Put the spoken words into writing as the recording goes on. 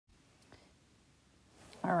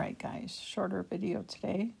All right, guys, shorter video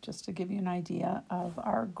today, just to give you an idea of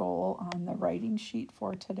our goal on the writing sheet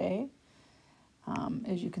for today.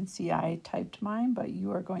 As you can see, I typed mine, but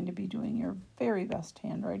you are going to be doing your very best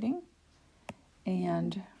handwriting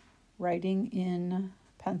and writing in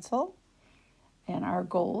pencil. And our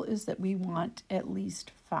goal is that we want at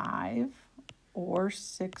least 5 or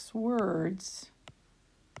 6 words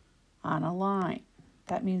on a line.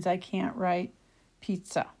 That means I can't write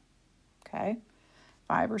pizza, okay?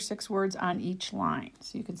 5 or 6 words on each line.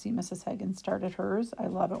 So you can see Mrs. Hagen started hers. I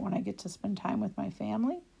love it when I get to spend time with my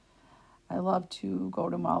family. I love to go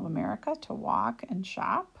to Mall of America to walk and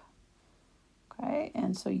shop. Okay,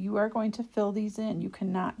 and so you are going to fill these in. You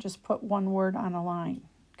cannot just put one word on a line,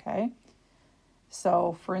 okay?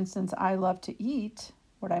 So for instance, I love to eat.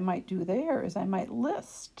 What I might do there is I might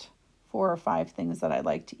list 4 or 5 things that I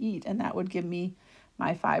like to eat, and that would give me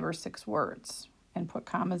my 5 or 6 words and put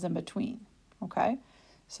commas in between, okay?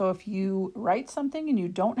 So if you write something and you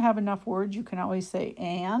don't have enough words, you can always say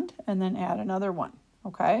and then add another one,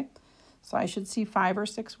 okay? So I should see 5 or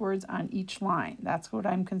 6 words on each line. That's what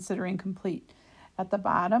I'm considering complete. At the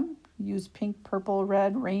bottom, use pink, purple,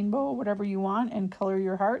 red, rainbow, whatever you want, and color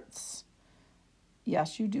your hearts.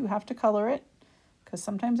 Yes, you do have to color it, because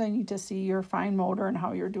sometimes I need to see your fine motor and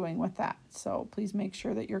how you're doing with that. So please make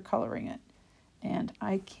sure that you're coloring it. And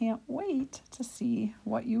I can't wait to see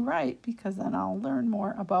what you write, because then I'll learn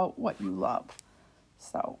more about what you love.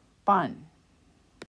 So, fun.